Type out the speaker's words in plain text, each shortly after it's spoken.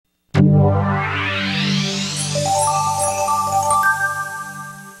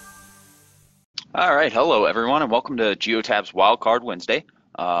All right, hello everyone, and welcome to Geotab's Wildcard Wednesday.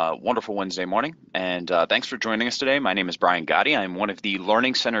 Wonderful Wednesday morning, and thanks for joining us today. My name is Brian Gotti. I'm one of the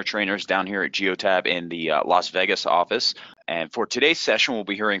Learning Center trainers down here at Geotab in the Las Vegas office. And for today's session, we'll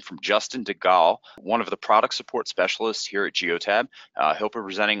be hearing from Justin DeGaul, one of the product support specialists here at Geotab. He'll be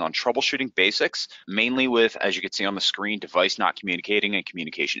presenting on troubleshooting basics, mainly with, as you can see on the screen, device not communicating and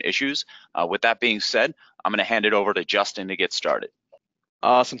communication issues. With that being said, I'm going to hand it over to Justin to get started.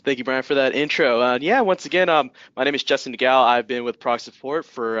 Awesome. Thank you, Brian, for that intro. Yeah, once again, my name is Justin DeGal. I've been with Product Support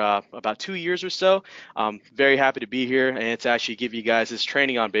for about 2 years or so. I'm very happy to be here and to actually give you guys this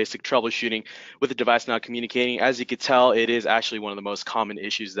training on basic troubleshooting with the device not communicating. As you can tell, it is actually one of the most common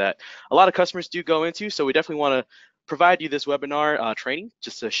issues that a lot of customers do go into. So we definitely want to provide you this webinar training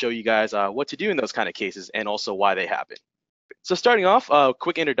just to show you guys what to do in those kind of cases and also why they happen. So starting off, a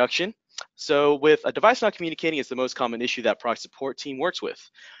quick introduction. So with a device not communicating, it's the most common issue that product support team works with.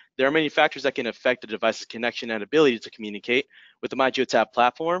 There are many factors that can affect the device's connection and ability to communicate with the MyGeotab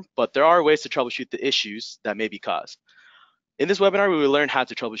platform, but there are ways to troubleshoot the issues that may be caused. In this webinar, we will learn how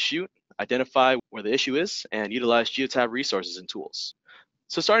to troubleshoot, identify where the issue is, and utilize Geotab resources and tools.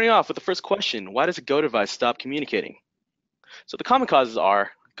 So starting off with the first question, why does a Go device stop communicating? So the common causes are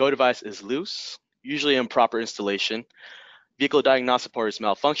Go device is loose, usually improper installation, vehicle diagnostic port is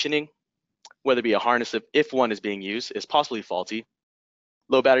malfunctioning, whether it be a harness if one is being used is possibly faulty,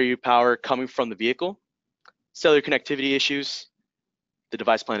 low battery power coming from the vehicle, cellular connectivity issues, the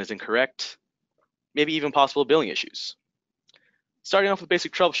device plan is incorrect, maybe even possible billing issues. Starting off with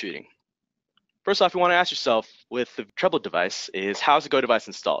basic troubleshooting. First off, you want to ask yourself with the Trouble device is how is the Go device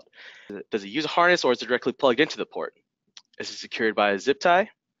installed? Does it use a harness or is it directly plugged into the port? Is it secured by a zip tie?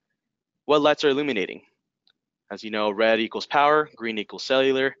 What lights are illuminating? As you know, red equals power, green equals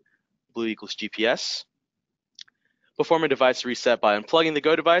cellular, blue equals GPS. Perform a device reset by unplugging the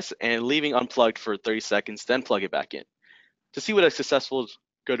Go device and leaving unplugged for 30 seconds, then plug it back in. To see what a successful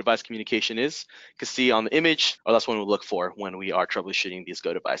Go device communication is, you can see on the image, or that's what we look for when we are troubleshooting these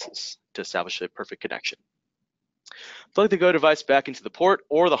Go devices to establish a perfect connection. Plug the Go device back into the port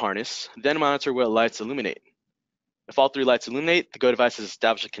or the harness, then monitor what lights illuminate. If all three lights illuminate, the Go device has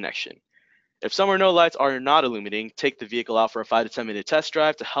established a connection. If some or no lights are not illuminating, take the vehicle out for a 5 to 10 minute test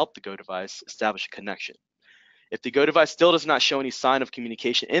drive to help the Go device establish a connection. If the Go device still does not show any sign of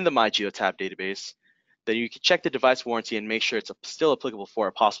communication in the MyGeotab database, then you can check the device warranty and make sure it's still applicable for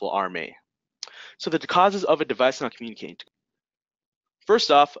a possible RMA. So the causes of a device not communicating.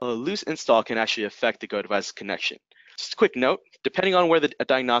 First off, a loose install can actually affect the Go device's connection. Just a quick note, depending on where the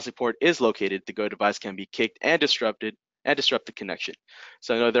diagnostic port is located, the Go device can be kicked and disrupt the connection.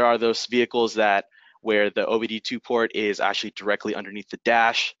 So I know there are those vehicles where the OBD2 port is actually directly underneath the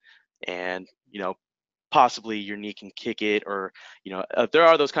dash, and possibly your knee can kick it, or there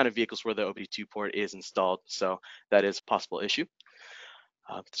are those kind of vehicles where the OBD2 port is installed, so that is a possible issue.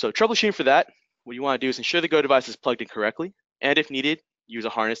 So troubleshooting for that, what you want to do is ensure the Go device is plugged in correctly, and if needed, use a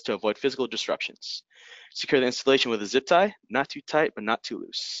harness to avoid physical disruptions. Secure the installation with a zip tie, not too tight but not too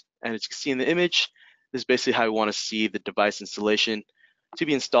loose. And as you can see in the image, this is basically how we want to see the device installation to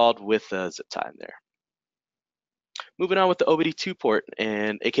be installed with a zip tie in there. Moving on with the OBD2 port,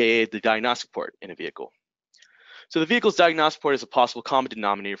 and aka the diagnostic port in a vehicle. So the vehicle's diagnostic port is a possible common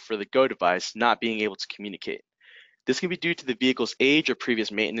denominator for the Go device not being able to communicate. This can be due to the vehicle's age or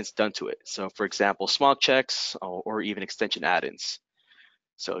previous maintenance done to it. So for example, smog checks or even extension add-ins.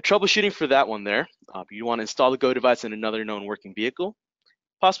 So troubleshooting for that one there, you want to install the Go device in another known working vehicle,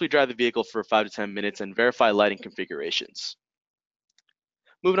 possibly drive the vehicle for 5 to 10 minutes and verify lighting configurations.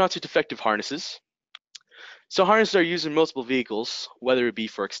 Moving on to defective harnesses. So harnesses are used in multiple vehicles, whether it be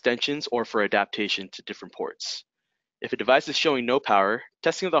for extensions or for adaptation to different ports. If a device is showing no power,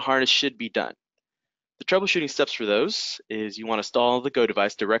 testing of the harness should be done. The troubleshooting steps for those is you want to install the Go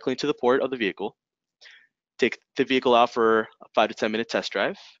device directly into the port of the vehicle, take the vehicle out for a 5 to 10 minute test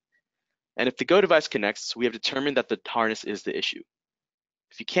drive, and if the Go device connects, we have determined that the harness is the issue.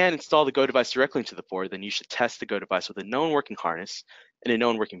 If you can't install the Go device directly into the port, then you should test the Go device with a known working harness in a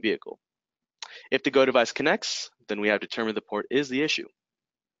known working vehicle. If the Go device connects, then we have determined the port is the issue.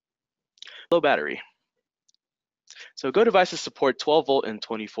 Low battery. So Go devices support 12 volt and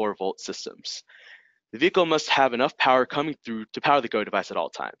 24 volt systems. The vehicle must have enough power coming through to power the Go device at all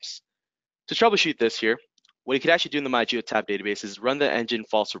times. To troubleshoot this here, what you can actually do in the MyGeotab database is run the engine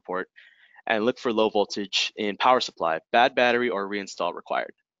faults report and look for low voltage in power supply, bad battery, or reinstall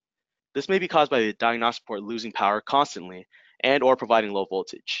required. This may be caused by the diagnostic port losing power constantly and or providing low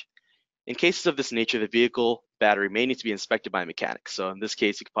voltage. In cases of this nature, the vehicle battery may need to be inspected by a mechanic. So in this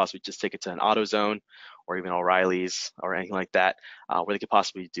case, you could possibly just take it to an AutoZone or even O'Reilly's or anything like that, where they could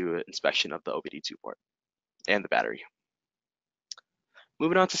possibly do an inspection of the OBD2 port and the battery.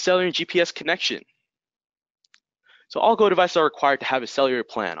 Moving on to cellular and GPS connection. So all Go devices are required to have a cellular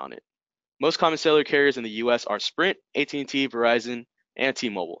plan on it. Most common cellular carriers in the US are Sprint, AT&T, Verizon, and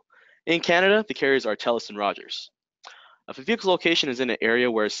T-Mobile. In Canada, the carriers are TELUS and Rogers. If a vehicle's location is in an area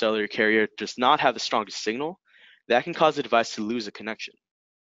where a cellular carrier does not have the strongest signal, that can cause the device to lose a connection.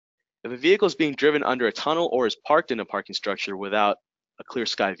 If a vehicle is being driven under a tunnel or is parked in a parking structure without a clear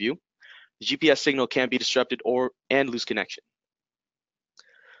sky view, the GPS signal can be disrupted and lose connection.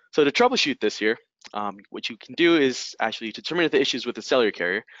 So to troubleshoot this here, what you can do is actually determine if the issue is with the cellular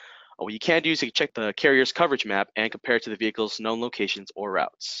carrier. What you can do is you can check the carrier's coverage map and compare it to the vehicle's known locations or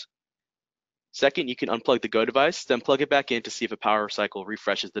routes. Second, you can unplug the Go device, then plug it back in to see if a power cycle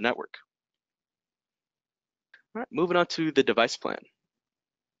refreshes the network. All right, moving on to the device plan.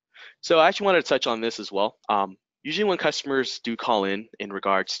 So I actually wanted to touch on this as well. Usually when customers do call in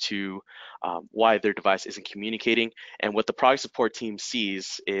regards to why their device isn't communicating, and what the product support team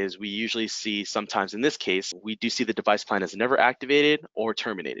sees is we usually see sometimes in this case, we do see the device plan as never activated or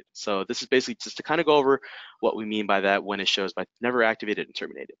terminated. So this is basically just to kind of go over what we mean by that when it shows by never activated and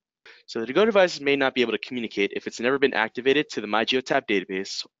terminated. So the Go device may not be able to communicate if it's never been activated to the My Geotab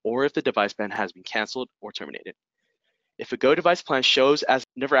database or if the device plan has been canceled or terminated. If a Go device plan shows as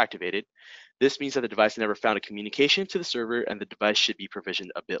never activated, this means that the device never found a communication to the server and the device should be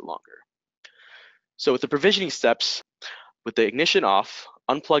provisioned a bit longer. So with the provisioning steps, with the ignition off,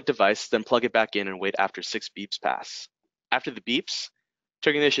 unplug device, then plug it back in and wait after 6 beeps pass. After the beeps,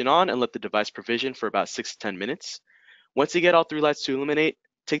 turn ignition on and let the device provision for about 6 to 10 minutes. Once you get all 3 lights to illuminate,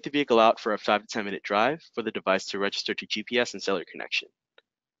 take the vehicle out for a 5 to 10 minute drive for the device to register to GPS and cellular connection.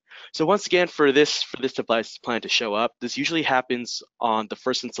 So once again, for this device plan to show up, this usually happens on the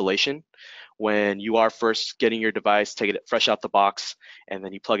first installation when you are first getting your device, take it fresh out the box, and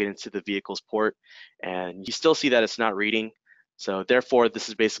then you plug it into the vehicle's port, and you still see that it's not reading. So therefore, this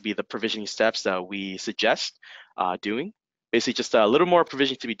is basically the provisioning steps that we suggest doing. Basically, just a little more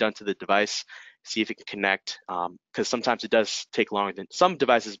provisioning to be done to the device, see if it can connect, because sometimes it does take longer than, some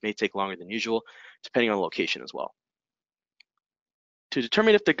devices may take longer than usual, depending on the location as well. To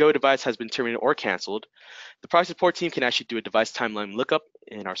determine if the Go device has been terminated or canceled, the product support team can actually do a device timeline lookup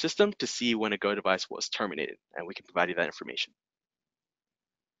in our system to see when a Go device was terminated, and we can provide you that information.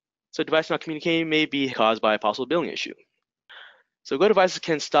 So device not communicating may be caused by a possible billing issue. So Go devices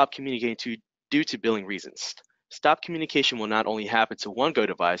can stop communicating due to billing reasons. Stop communication will not only happen to one Go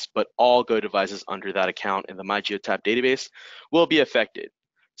device, but all Go devices under that account in the My Geotab database will be affected.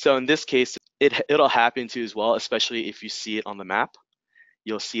 So in this case, it'll happen to as well, especially if you see it on the map.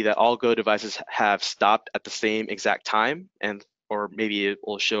 You'll see that all Go devices have stopped at the same exact time, or maybe it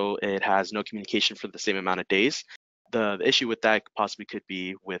will show it has no communication for the same amount of days. The issue with that possibly could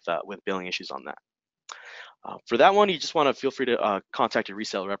be with billing issues on that. For that one, you just want to feel free to contact your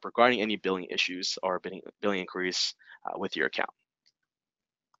reseller rep regarding any billing issues or billing inquiries with your account.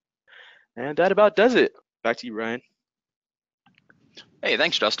 And that about does it. Back to you, Ryan. Hey,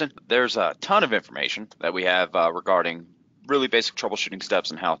 thanks, Justin. There's a ton of information that we have regarding really basic troubleshooting steps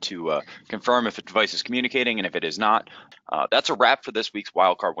and how to confirm if a device is communicating and if it is not. That's a wrap for this week's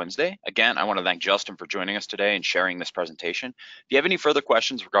Wildcard Wednesday. Again, I want to thank Justin for joining us today and sharing this presentation. If you have any further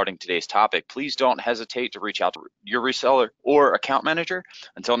questions regarding today's topic, please don't hesitate to reach out to your reseller or account manager.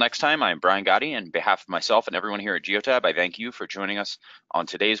 Until next time, I am Brian Gotti, and on behalf of myself and everyone here at Geotab, I thank you for joining us on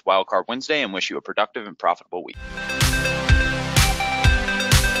today's Wildcard Wednesday and wish you a productive and profitable week.